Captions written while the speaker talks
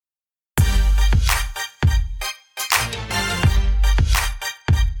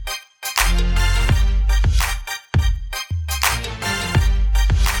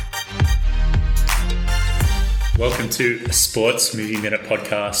to Sports Movie Minute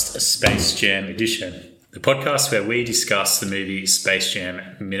Podcast, Space Jam Edition, the podcast where we discuss the movie Space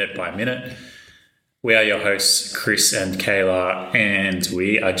Jam minute by minute. We are your hosts, Chris and Kayla, and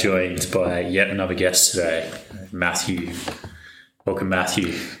we are joined by yet another guest today, Matthew. Welcome,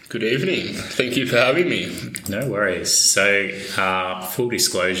 Matthew. Good evening. Thank you for having me. No worries. So, full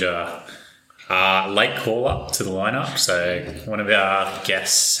disclosure, late call up to the lineup. So, one of our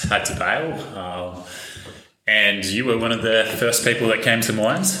guests had to bail. And you were one of the first people that came to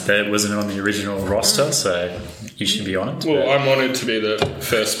mind that wasn't on the original roster, so you should be honoured. Well, I'm honoured to be the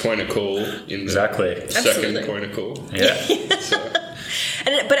first point of call in the second point of call. Yeah.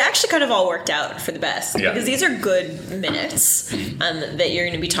 But it actually kind of all worked out for the best because these are good minutes that you're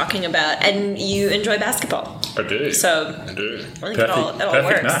going to be talking about, and you enjoy basketball. I do. So I do. I think it all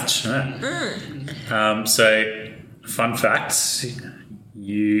perfect works. match. Yeah. So, fun fact.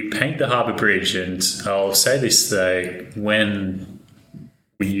 You paint the Harbour Bridge, and I'll say this though, when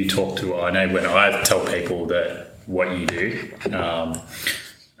you talk to, I know when I tell people that what you do, and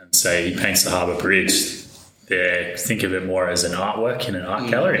say he paints the Harbour Bridge, they think of it more as an artwork in an art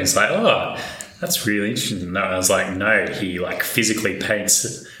gallery. And it's like, oh, that's really interesting. No, I was like, no, he like physically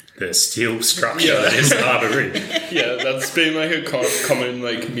paints the steel structure that is the Harbour Bridge. Yeah, that's been like a common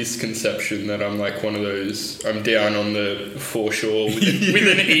like misconception that I'm like one of those. I'm down on the foreshore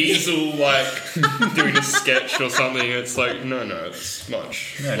with an easel, like doing a sketch or something. It's like no, it's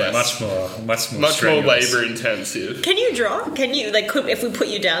much less, much more labour intensive. Can you draw? Can you if we put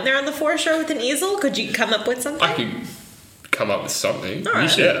you down there on the foreshore with an easel, could you come up with something? I could come up with something. All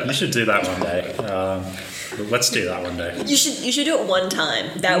right. You should do that one day. Let's do that one day. You should do it one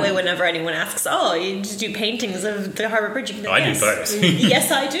time. That way, whenever anyone asks, "Oh, you just do paintings of the Harbour Bridge," you can go, I do both.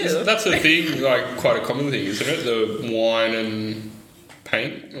 Yes, I do. That's a thing, like quite a common thing, isn't it? The wine and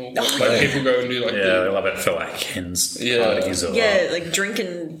paint, or people go and do like. Yeah, they love it for like hens. Parties or like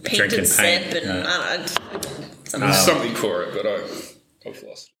drinking paint and sip, and there's something for it, but I've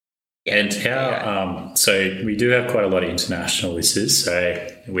lost. And how? So we do have quite a lot of international listeners. So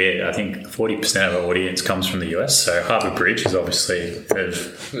I think 40% of our audience comes from the US. So Harbour Bridge is obviously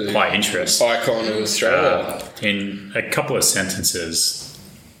of quite interest. Icon of Australia. In a couple of sentences,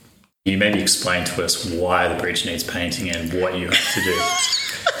 you maybe explain to us why the bridge needs painting and what you have to do.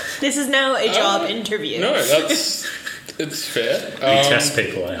 This is now a job interview. No, it's fair. We test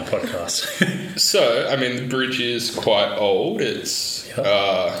people on our podcast. So, I mean, the bridge is quite old. It's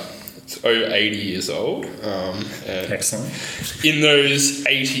over 80 years old. And excellent. In those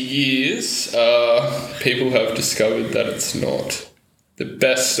 80 years, people have discovered that it's not the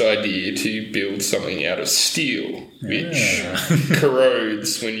best idea to build something out of steel, which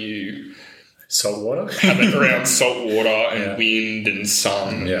corrodes when you salt water, have it around salt water and wind and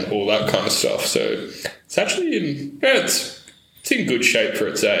sun and all that kind of stuff. So it's actually it's in good shape for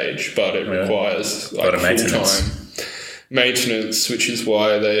its age, but it requires like full-time maintenance, which is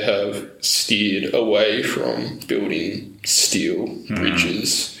why they have steered away from building steel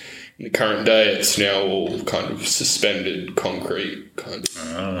bridges. In the current day, it's now all kind of suspended concrete kind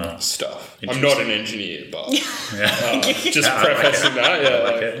of stuff. I'm not an engineer, but just prefacing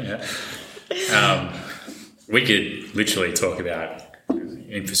that. We could literally talk about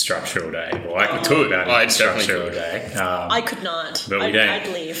infrastructure all day. Well, I could talk about infrastructure all day. I could not. But we don't. I'd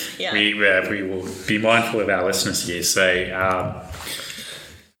leave. Yeah. We will be mindful of our listeners here. So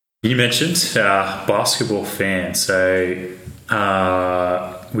you mentioned basketball fan. So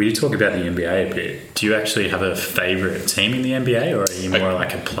we did talk about the NBA a bit. Do you actually have a favourite team in the NBA, or are you more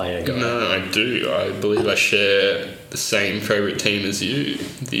like a player guy? No, I do. I believe I share the same favourite team as you,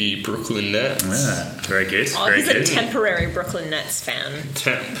 the Brooklyn Nets. Very good. He's a temporary Brooklyn Nets fan.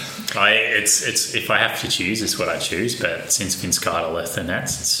 It's if I have to choose, it's what I choose. But since Vince Carter left the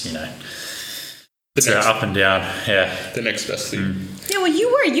Nets, it's up and down. Yeah, the next best thing. Yeah, well,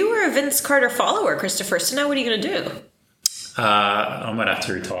 you were a Vince Carter follower, Christopher. So now what are you going to do? I might have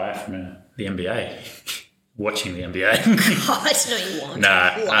to retire from the NBA. Watching the NBA. God, no, you won't.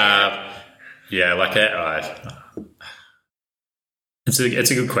 Nah. It's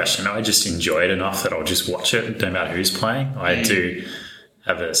a good question. I just enjoy it enough that I'll just watch it, no matter who's playing. I do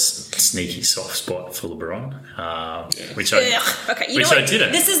have a sneaky soft spot for LeBron, which I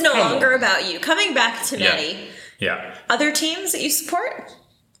didn't. This is no longer about you. Coming back to Matty. Yeah. Other teams that you support?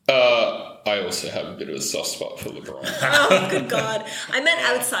 I also have a bit of a soft spot for LeBron. Oh, good God. I meant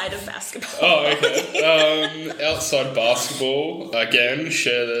outside of basketball. Oh, okay. Outside basketball, again,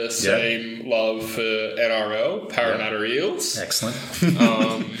 share the same love for NRL, Parramatta Eels. Excellent.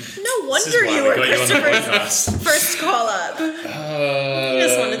 No wonder you were Christopher's first call up. You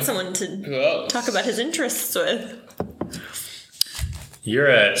just wanted someone to talk about his interests with. You're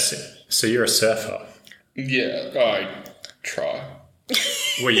a surfer. Yeah, I try.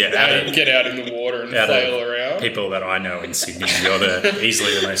 Well, yeah, get out in the water and flail around. People that I know in Sydney, you're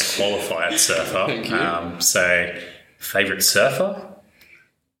easily the most qualified surfer. Thank you. So, favourite surfer?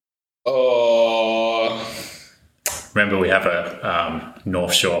 Oh, remember we have a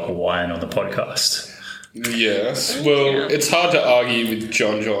North Shore Hawaiian on the podcast. Yes. Well, it's hard to argue with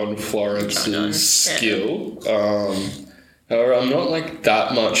John Florence's skill. However, I'm not like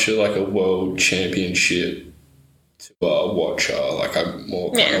that much of like a world championship to watch. Like I'm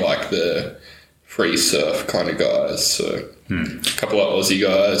more kind of like the free surf kind of guys. So a couple of Aussie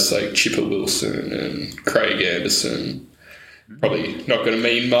guys like Chipper Wilson and Craig Anderson. Probably not going to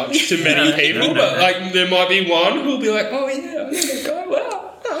mean much to many people, but like there might be one who'll be like, "Oh yeah, I know that guy.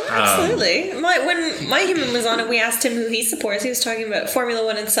 Wow." Oh, absolutely. When my human was on it, we asked him who he supports. He was talking about Formula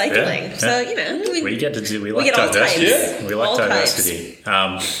One and cycling. Yeah. So you know, we get to do. We like diversity. Yeah. We like diversity.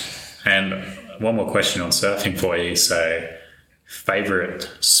 And one more question on surfing for you. So, favorite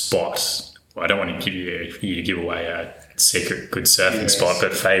spot? Well, I don't want to give you to give away a secret good surfing spot,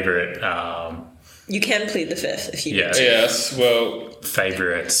 but favorite. You can plead the fifth if you need to. Yes. Well,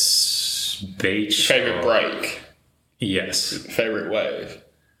 favorite beach. Favorite break. Yes. Favorite wave.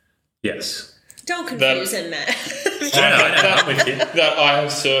 Yes. Don't confuse him, Matt. I'm with you. That I have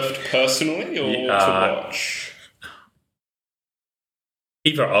surfed personally or to watch?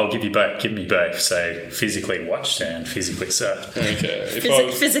 Either I'll give you both. Give me both. So physically watched and physically surfed.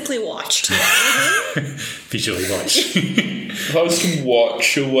 Okay. Physically watched. Visually watched. If I was to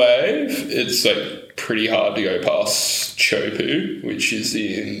watch a wave, it's like pretty hard to go past Chopu, which is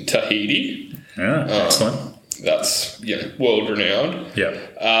in Tahiti. Yeah, excellent. That's world renowned. Yeah.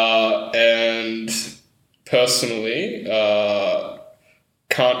 And personally,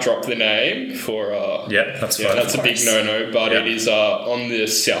 can't drop the name for. That's fine. That's a big no-no, but it is on the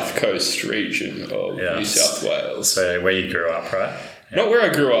south coast region of New South Wales. So where you grew up, right? Yeah. Not where I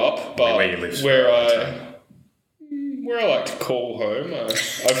grew up, but where you lived. Where I like to call home.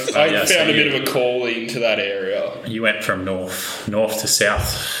 I found a bit of a calling to that area. You went from north to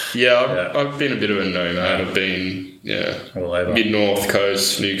south. Yeah, I've been a bit of a nomad. I've been all over. Mid-North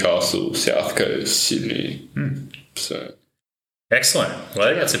Coast, Newcastle, South Coast, Sydney. So excellent. Well,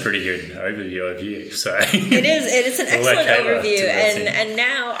 I think that's a pretty good overview of you. So it is an excellent overview, and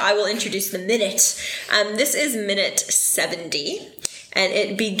now I will introduce the minute. This is minute 70. And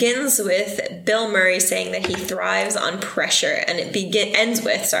it begins with Bill Murray saying that he thrives on pressure, and it ends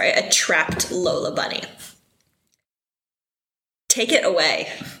with a trapped Lola bunny. Take it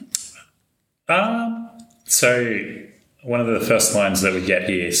away. So one of the first lines that we get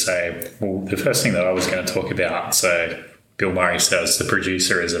here, the first thing that I was going to talk about, so Bill Murray says, the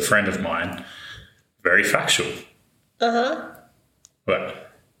producer is a friend of mine. Very factual. Uh-huh. What?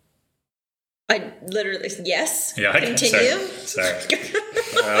 I literally, yes. Yeah, okay. Continue. So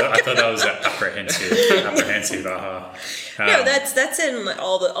I thought that was apprehensive. No, that's in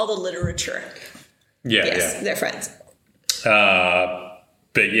all the literature. Yeah, yes, they're friends.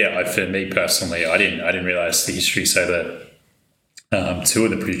 But yeah, for me personally, I didn't realize the history. So that two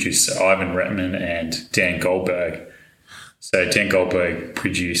of the producers, Ivan Reitman and Dan Goldberg. So Dan Goldberg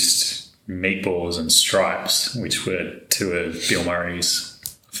produced Meatballs and Stripes, which were two of Bill Murray's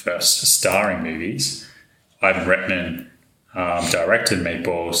first starring movies. Ivan Reitman directed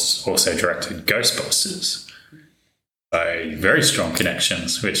Meatballs, also directed Ghostbusters. So very strong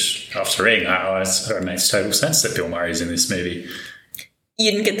connections, which after reading that, it makes total sense that Bill Murray's in this movie.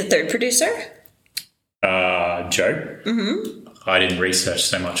 You didn't get the third producer? Joe. Mm-hmm. I didn't research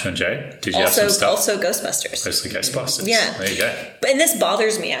so much on Joe. Did you have some stuff? Also Ghostbusters. Mostly Ghostbusters. Yeah. There you go. And this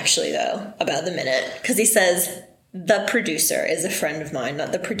bothers me, actually, though, about the minute, because he says, the producer is a friend of mine,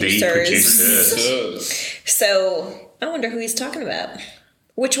 not the producers. The producers. So I wonder who he's talking about.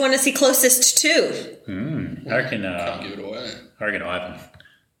 Which one is he closest to? I reckon. Can't give it away. I reckon Ivan.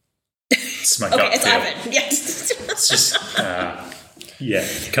 It's my gut it's feel. Ivan. Yes. It's just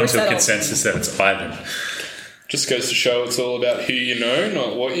come to a consensus that it's Ivan. Just goes to show it's all about who you know,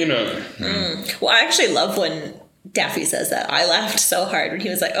 not what you know. Well, I actually love when Daffy says that. I laughed so hard when he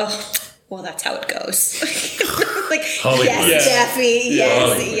was like, "Oh, well, that's how it goes." Like, Hollywood. Yes, Daffy.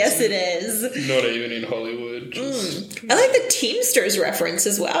 Hollywood. Yes, it is. Not even in Hollywood. I like the Teamsters reference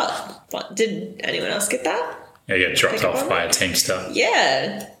as well. Did anyone else get that? Yeah, get dropped off by a Teamster.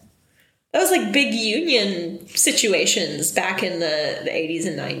 Yeah. That was like big union situations back in the 80s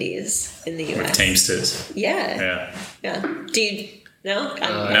and 90s in the US. With Teamsters. Yeah. Do you know?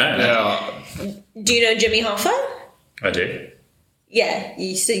 No. Do you know Jimmy Hoffa? I do. Yeah.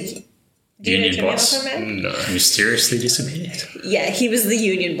 You see, Union boss? No. Mysteriously disappeared. Yeah, he was the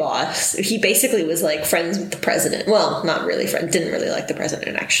union boss. He basically was like friends with the president. Well, not really friends. Didn't really like the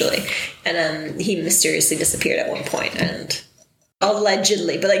president, actually. And he mysteriously disappeared at one point, and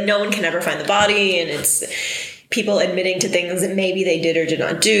allegedly, but like no one can ever find the body, and it's people admitting to things that maybe they did or did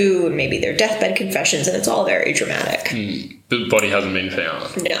not do, and maybe their deathbed confessions, and it's all very dramatic. The body hasn't been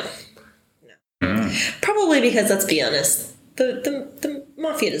found. No. Probably because, let's be honest, the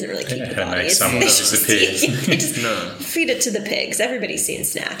mafia doesn't really keep the body. Someone disappeared. They just feed it to the pigs. Everybody's seen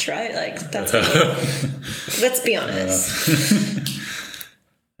Snatch, right? Like, that's what let's be honest.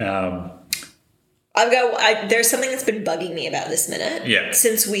 There's something that's been bugging me about this minute. Yeah.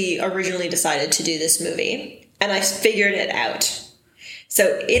 Since we originally decided to do this movie, and I figured it out.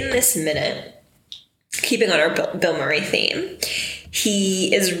 So in this minute, keeping on our Bill Murray theme,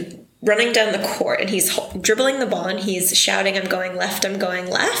 he is running down the court, and he's dribbling the ball, and he's shouting, "I'm going left, I'm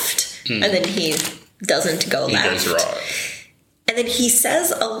going left." And then he doesn't go left. He goes right. And then he says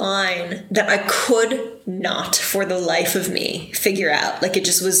a line that I could not, for the life of me, figure out. Like, it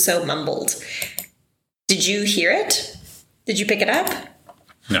just was so mumbled. Did you hear it? Did you pick it up?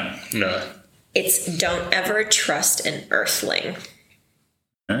 No. It's, "Don't ever trust an earthling."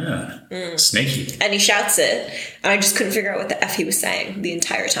 Sneaky. And he shouts it, and I just couldn't figure out what the F he was saying the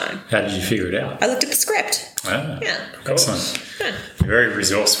entire time. How did you figure it out? I looked at the script. Yeah. Excellent. Yeah. Very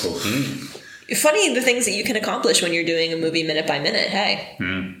resourceful. Funny the things that you can accomplish when you're doing a movie minute by minute, hey?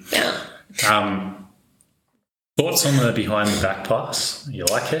 Yeah. Thoughts on the behind the back pass? You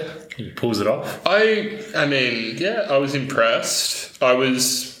like it? He pulls it off? I mean, yeah, I was impressed. I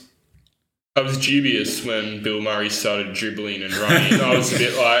was dubious when Bill Murray started dribbling and running. I was a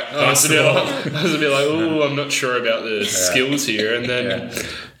bit like, oh, I'm not sure about the skills here. And then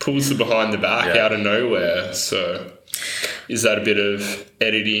pulls the behind the back out of nowhere. So is that a bit of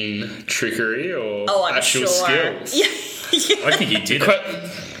editing trickery or actual skills? Yeah. I think he did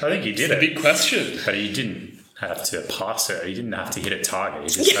it. It's a big question. But he didn't have to pass it. He didn't have to hit a target. He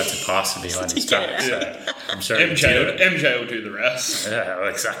just had to pass it behind his back. So I'm sure MJ will do the rest. Yeah,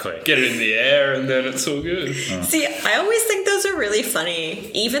 exactly. Get it in the air and then it's all good. See, I always think those are really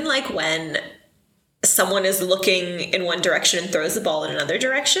funny. Even like when someone is looking in one direction and throws the ball in another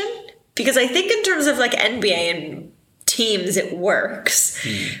direction. Because I think in terms of like NBA and teams, it works.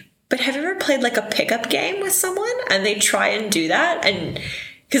 But have you ever played like a pickup game with someone and they try and do that? And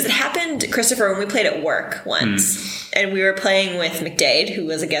because it happened, Christopher, when we played at work once, and we were playing with McDade, who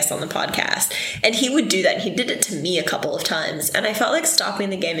was a guest on the podcast, and he would do that, and he did it to me a couple of times, and I felt like stopping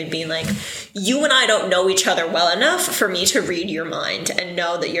the game and being like, you and I don't know each other well enough for me to read your mind and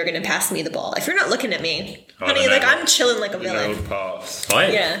know that you're going to pass me the ball. If you're not looking at me, honey, like, I'm chilling like a villain. No pass.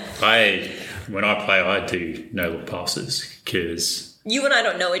 When I play, I do no-look passes, because... You and I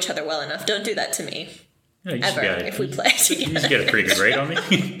don't know each other well enough. Don't do that to me. Yeah, ever, if we play together. You just get a pretty good read on me.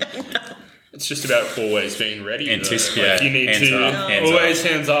 It's just about always being ready. Anticipate. Like you need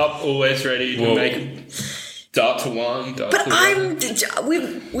hands up, always ready to make dart to one.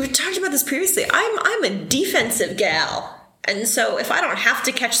 We've talked about this previously. I'm a defensive gal. And so if I don't have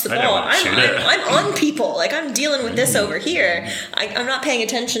to catch the ball, I'm on people. Like, I'm dealing with this over here. I'm not paying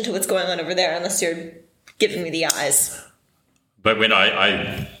attention to what's going on over there unless you're giving me the eyes. But when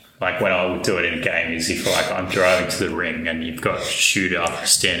I would do it in a game is if like I'm driving to the ring and you've got a shooter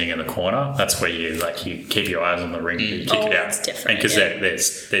standing in the corner, that's where you keep your eyes on the ring and you kick it out. That's different. Because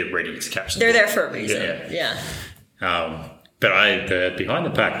they're ready to catch the ball. They're there for a reason. Yeah. But the behind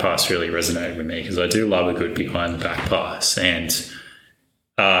the back pass really resonated with me because I do love a good behind the back pass, and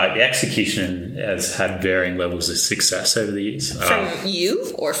the execution has had varying levels of success over the years. From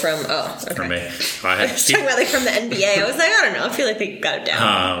you or from from me? I was talking about like from the NBA. I was like, I don't know. I feel like they got it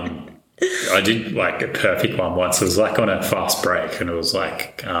down. I did like a perfect one once. It was like on a fast break, and it was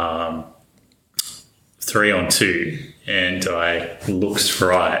like 3-on-2, and I looked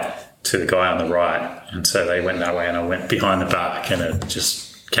right to the guy on the right, and so they went that way, and I went behind the back, and it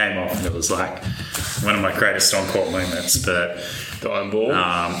just came off, and it was like one of my greatest on-court moments. But ball.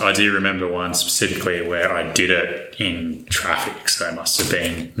 I do remember one specifically where I did it in traffic, so it must have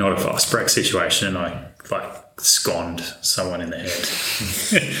been not a fast break situation, and I sconed someone in the head.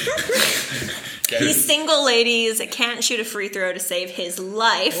 He's single, ladies. Can't shoot a free throw to save his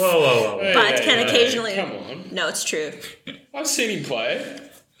life. Whoa. But can occasionally. Come on. No, it's true. I've seen him play.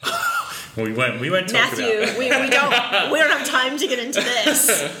 We won't talk Matthew, about that. we don't have time to get into this.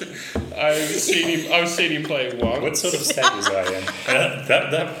 I've seen him play once. What sort of state was I in?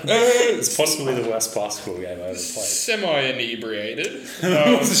 That is possibly the worst basketball game I ever played. Semi-inebriated.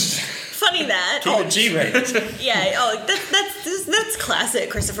 Funny that. Keep it G-rated. Yeah. Oh, that's classic,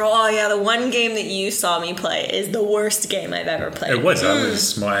 Christopher. Oh yeah, the one game that you saw me play is the worst game I've ever played. It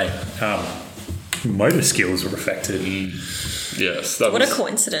was. My motor skills were affected. Yes. What a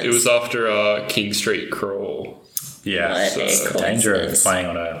coincidence. It was after King Street Crawl. Yeah. So the danger of playing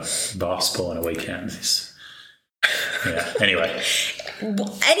on a basketball on a weekend. Yeah. Anyway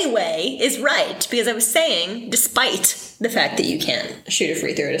is right, because I was saying, despite the fact that you can't shoot a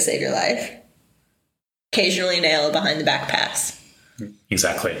free throw to save your life, occasionally nail a behind the back pass.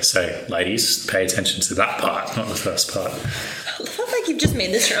 Exactly. So, ladies, pay attention to that part, not the first part. I felt like you've just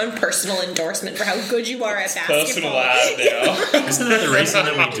made this your own personal endorsement for how good you are at basketball. Personal ad now. Isn't that the reason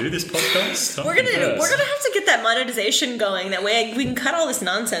that we do this podcast? We're gonna have to get that monetization going. That way we can cut all this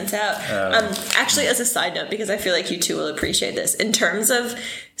nonsense out. Actually, as a side note, because I feel like you two will appreciate this, in terms of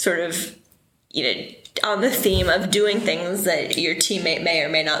sort of, on the theme of doing things that your teammate may or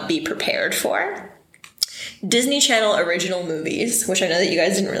may not be prepared for. Disney Channel original movies, which I know that you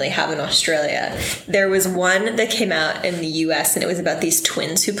guys didn't really have in Australia. There was one that came out in the US, and it was about these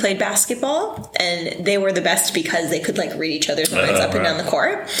twins who played basketball, and they were the best because they could read each other's minds up and down the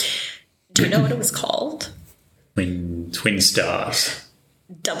court. Do you know what it was called? Twin Stars.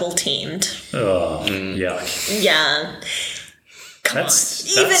 Double Teamed. Oh, yuck. Yeah.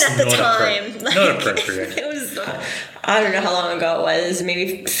 That's even at the time. Not appropriate. It was, I don't know how long ago it was,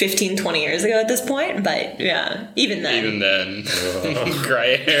 maybe 15, 20 years ago at this point, but yeah, even then.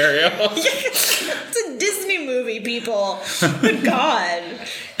 Grey area. It's a Disney movie, people. Good God.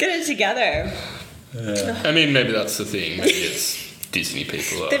 Get it together. I mean, maybe that's the thing. Maybe it's Disney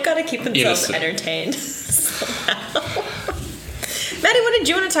people. They've got to keep themselves entertained somehow. Maddie, what did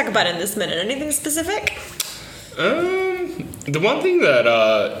you want to talk about in this minute? Anything specific? The one thing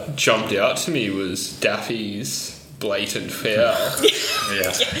that jumped out to me was Daffy's blatant foul.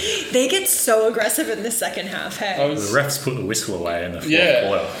 Yeah. They get so aggressive in the second half, hey? The refs put the whistle away in the fourth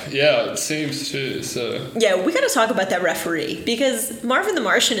quarter. Yeah, it seems to, so... Yeah, we gotta talk about that referee, because Marvin the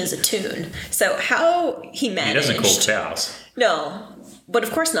Martian is a toon, so how he managed... He doesn't call fouls. No, but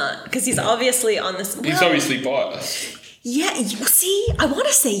of course not, because he's obviously on this... He's obviously biased. Yeah, see, I want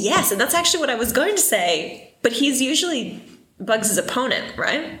to say yes, and that's actually what I was going to say, but he's usually Bugs' opponent,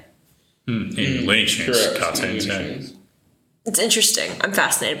 right? In Looney Tunes cartoons, yeah. It's interesting. I'm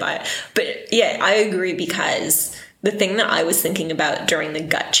fascinated by it. But yeah, I agree, because the thing that I was thinking about during the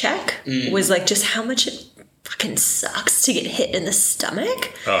gut check was just how much it fucking sucks to get hit in the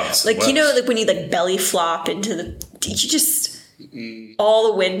stomach. Oh, it's when you belly flop into you just...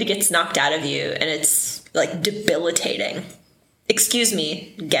 all the wind gets knocked out of you, and it's debilitating. Excuse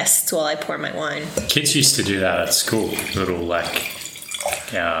me, guests, while I pour my wine. Kids used to do that at school. Little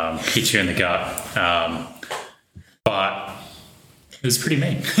hit you in the gut. But it was pretty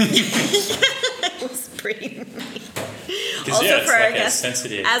mean. It was pretty mean. Also, for our guests, as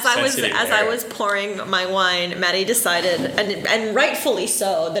I was pouring my wine, Maddie decided, and rightfully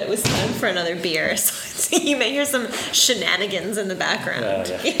so, that it was time for another beer. So you may hear some shenanigans in the background.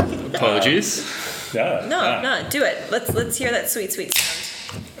 Apologies. No, do it. Let's hear that sweet sound.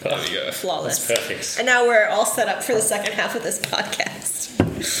 There we go. Flawless. That's perfect. And now we're all set up for the second half of this podcast.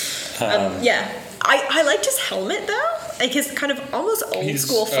 I liked his helmet though, his kind of almost old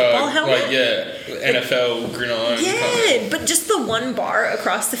school football helmet. NFL gridiron. Yeah, but just the one bar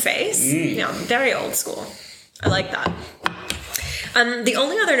across the face. Yeah, very old school. I like that. The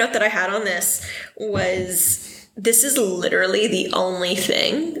only other note that I had on this was, this is literally the only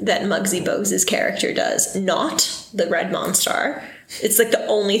thing that Muggsy Bogues' character does, not the Red Monstar. It's the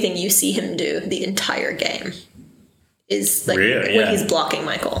only thing you see him do the entire game is really? When he's blocking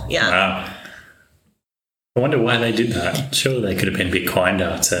Michael. Yeah. Wow. I wonder why they did that. Surely they could have been a bit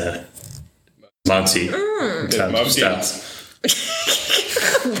kinder to Muggsy in terms of stats.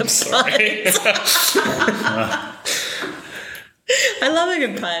 I'm sorry. I love a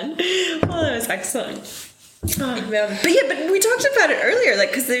good pun. Oh, that was excellent. Oh, man. But we talked about it earlier,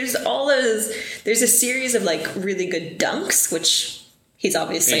 because there's there's a series of really good dunks, which he's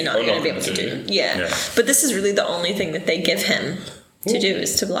obviously not going to be able to do. Yeah. But this is really the only thing that they give him to do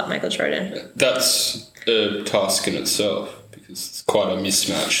is to block Michael Jordan. That's a task in itself, because it's quite a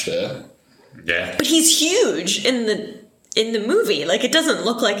mismatch there. Yeah. But he's huge in the movie. It doesn't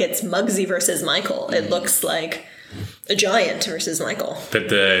look like it's Muggsy versus Michael. It looks like a giant versus Michael. But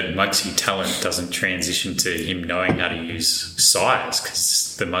the Muggsy talent doesn't transition to him knowing how to use size,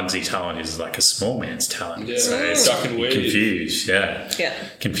 because the Muggsy talent is like a small man's talent. Yeah, so it's confused. Yeah.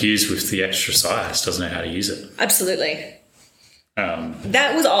 Confused with the extra size, doesn't know how to use it. Absolutely.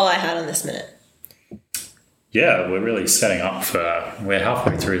 That was all I had on this minute. Yeah, we're really setting up for... We're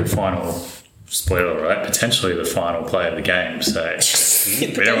halfway through the final... Spoiler, right? Potentially the final play of the game. So we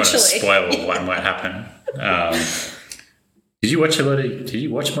don't want to spoil what might happen. Did you watch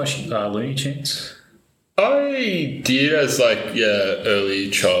much Looney Tunes? I did as early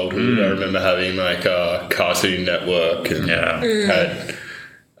childhood. I remember having Cartoon Network and had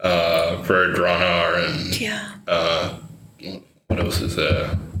Roadrunner and what else is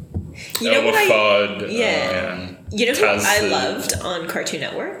there? You know Elmer Fudd. You know what I loved on Cartoon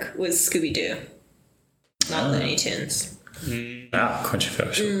Network was Scooby-Doo, not Looney Tunes.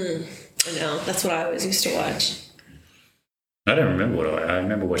 Controversial. I know, that's what I always used to watch. I don't remember I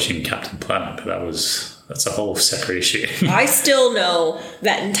remember watching Captain Planet, but that's a whole separate issue. I still know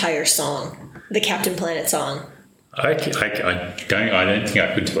that entire song, the Captain Planet song. I don't think I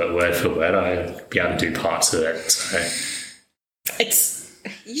could do it word for word. I'd be able to do parts of it. So.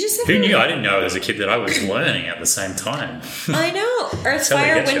 Who knew? I didn't know as a kid that I was learning at the same time. I know. Earth,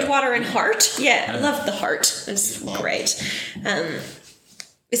 Fire, Wind, Water, and Heart. Yeah, I love the heart. It's great.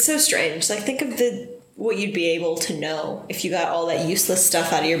 It's so strange. Think of what you'd be able to know if you got all that useless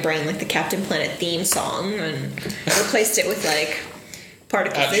stuff out of your brain, like the Captain Planet theme song, and replaced it with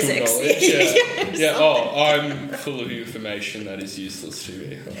particle actual physics. Yeah. I'm full of information that is useless to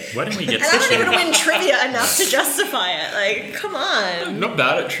me. Why don't we get? And I don't even win trivia enough to justify it. Come on. I'm not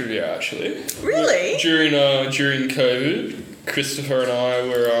bad at trivia, actually. Really? During COVID, Christopher and I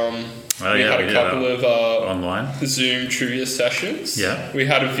were we had a couple of online Zoom trivia sessions. Yeah. We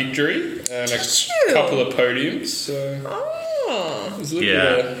had a victory and a couple of podiums. So. There's a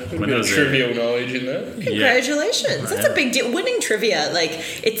little bit of trivial knowledge in there. Congratulations. That's a big deal. Winning trivia,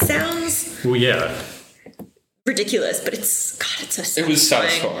 it sounds ridiculous, but it's so satisfying. It was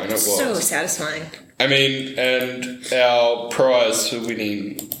satisfying. It was. So satisfying. I mean, and our prize for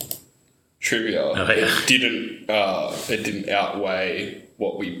winning trivia, it didn't outweigh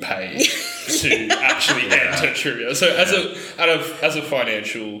what we paid to actually enter trivia. So as a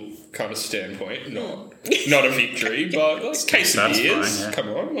financial kind of standpoint, not a victory, but case of beers. Come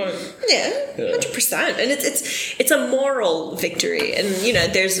on, 100%. And it's a moral victory, and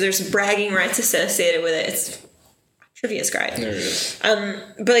there's bragging rights associated with it. Trivia's great. There it is.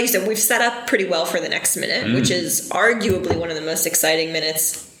 But like you said, we've set up pretty well for the next minute, which is arguably one of the most exciting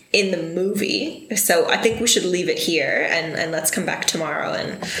minutes in the movie. So I think we should leave it here and let's come back tomorrow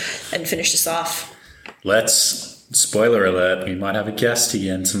and finish this off. Spoiler alert, we might have a guest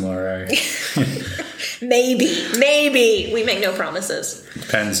again tomorrow. Maybe. We make no promises.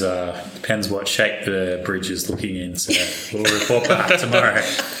 Depends what shape the bridge is looking in, so we'll report back tomorrow.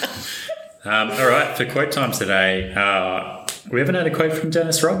 All right, for quote time today, we haven't had a quote from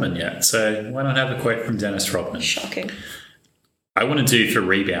Dennis Rodman yet, so why not have a quote from Dennis Rodman? Shocking. I want to do for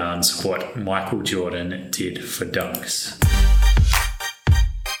rebounds what Michael Jordan did for dunks.